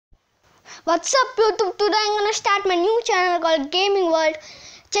What's up YouTube? Today I'm gonna start my new channel called Gaming World.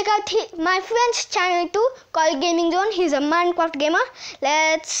 Check out my friend's channel too called Gaming Zone. He's a Minecraft gamer.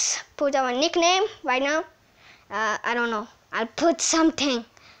 Let's put our nickname right now. I don't know. I'll put something.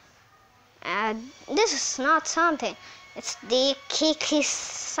 This is not something. It's the Kiki.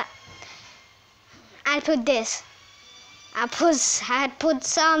 I'll put this. I put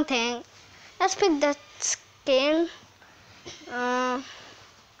something. Let's pick the skin.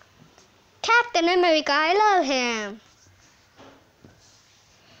 Captain America, I love him.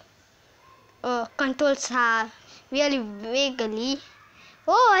 Oh, controls are really wiggly.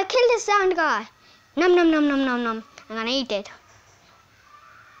 Oh, I killed this sound guy. Num num num num num num. I'm gonna eat it.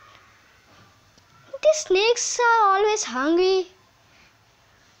 These snakes are always hungry.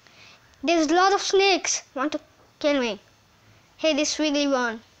 There's a lot of snakes want to kill me. Hey, this wiggly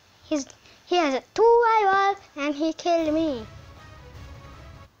one. He has 2 eyeballs and he killed me.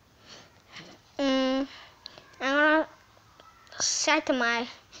 I'm gonna set my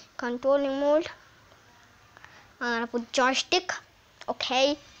controlling mode. I'm gonna put joystick.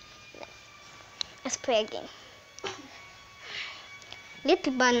 Okay. Let's play again.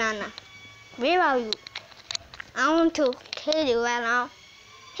 Little banana, where are you? I want to kill you right now.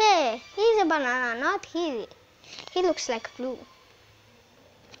 Hey, he's a banana, not he. He looks like blue.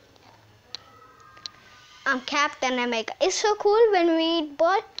 I'm Captain America. It's so cool when we eat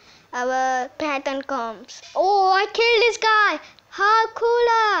bird. Our pattern comes. Oh, I killed this guy. How cool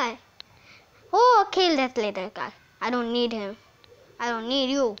I. Oh, I killed that little guy. I don't need him. I don't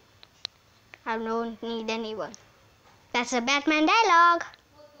need you. I don't need anyone. That's a Batman dialogue.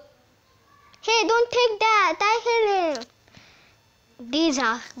 Hey, don't take that. I killed him. These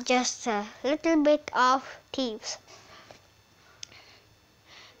are just a little bit of thieves.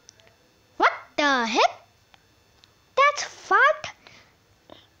 What the heck? That's fart.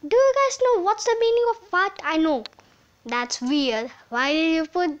 Do you guys know what's the meaning of fart? I know. That's weird. Why did you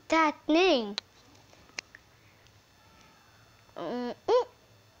put that name? I'm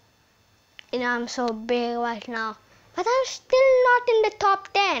so big right now. But I'm still not in the top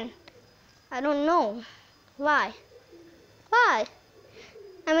 10. I don't know. Why? Why?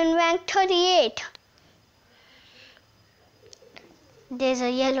 I'm in rank 38. There's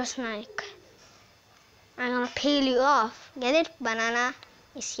a yellow snake. I'm gonna peel you off. Get it? Banana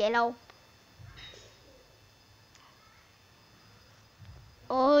is yellow.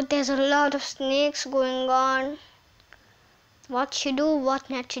 Oh, there's a lot of snakes going on. What to do, what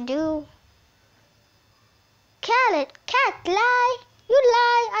not to do. Cat, lie. You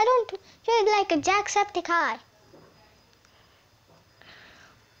lie. I don't. You're like a Jacksepticeye.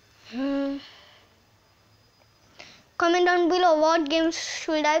 Comment down below what games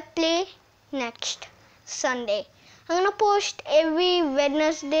should I play next Sunday. I'm gonna post every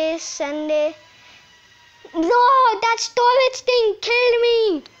Wednesday, Sunday. No, that storage thing killed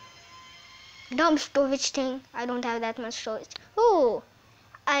me. Dumb storage thing. I don't have that much storage. Oh,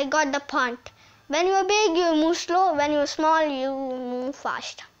 I got the point. When you're big, you move slow. When you're small, you move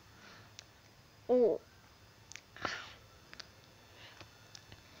fast. Oh.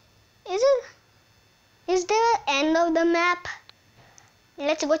 Is there an end of the map?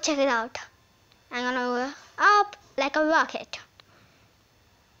 Let's go check it out. I'm gonna go up like a rocket.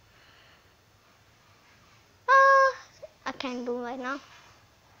 I can't do right now.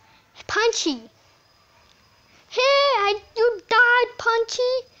 Punchy. Hey, you died,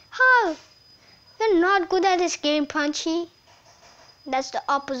 Punchy. How? You're not good at this game, Punchy. That's the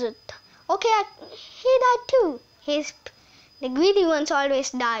opposite. Okay, he died too. The greedy ones always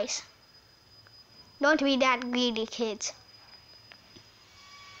dies. Don't be that greedy, kids.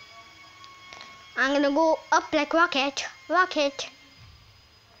 I'm gonna go up like rocket. Rocket.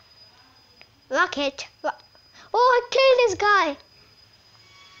 Rocket. Oh, I killed this guy.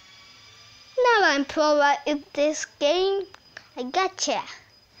 Now I'm pro at this game. I gotcha.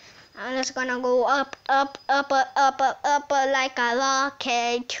 I'm just gonna go up like a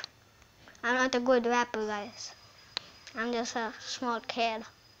rocket. I'm not a good rapper, guys. I'm just a small kid.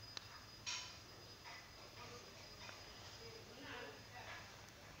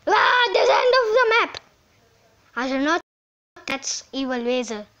 Ah, there's the end of the map. I should not. That's evil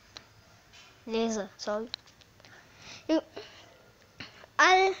laser. Sorry.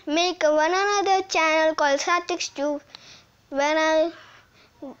 I'll make another channel called Satix2 when I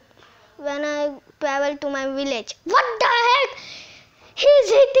travel to my village. What the heck? He's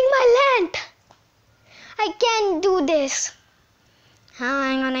hitting my land. I can't do this.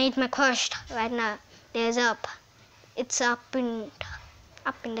 I'm gonna eat my crust right now. There's up. It's up in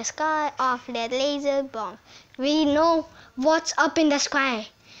the sky off that laser bomb. We know what's up in the sky.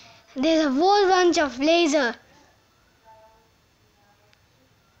 There's a whole bunch of laser.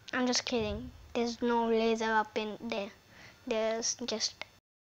 I'm just kidding. There's no laser up in there. There's just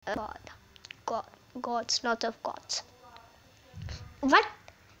a gods, lots of gods. What?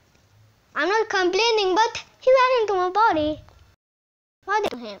 I'm not complaining, but he ran into my body. What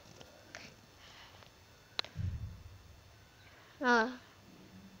did I do to him?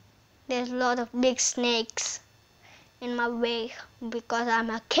 There's a lot of big snakes in my way because I'm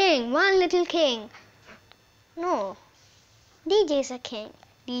a king, one little king. No, DJ's a king.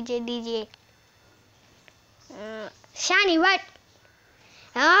 DJ. Shiny, what?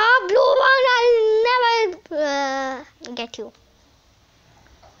 Blue one, I'll never get you.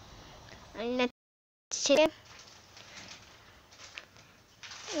 Let's see.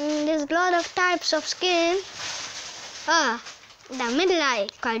 There's a lot of types of skin. The middle eye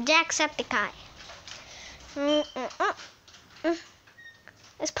called Jacksepticeye.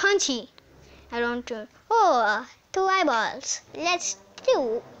 It's punchy. I don't do. Oh, 2 eyeballs. Let's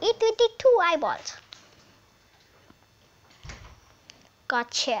do it with the 2 eyeballs.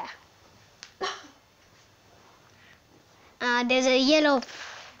 Gotcha. There's a yellow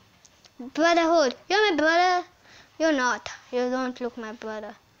brotherhood. You're my brother. You're not. You don't look my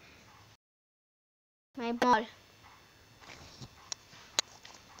brother. My ball.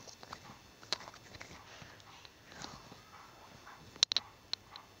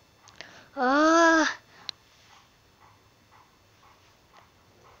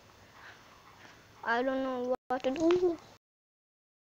 I don't know what to do.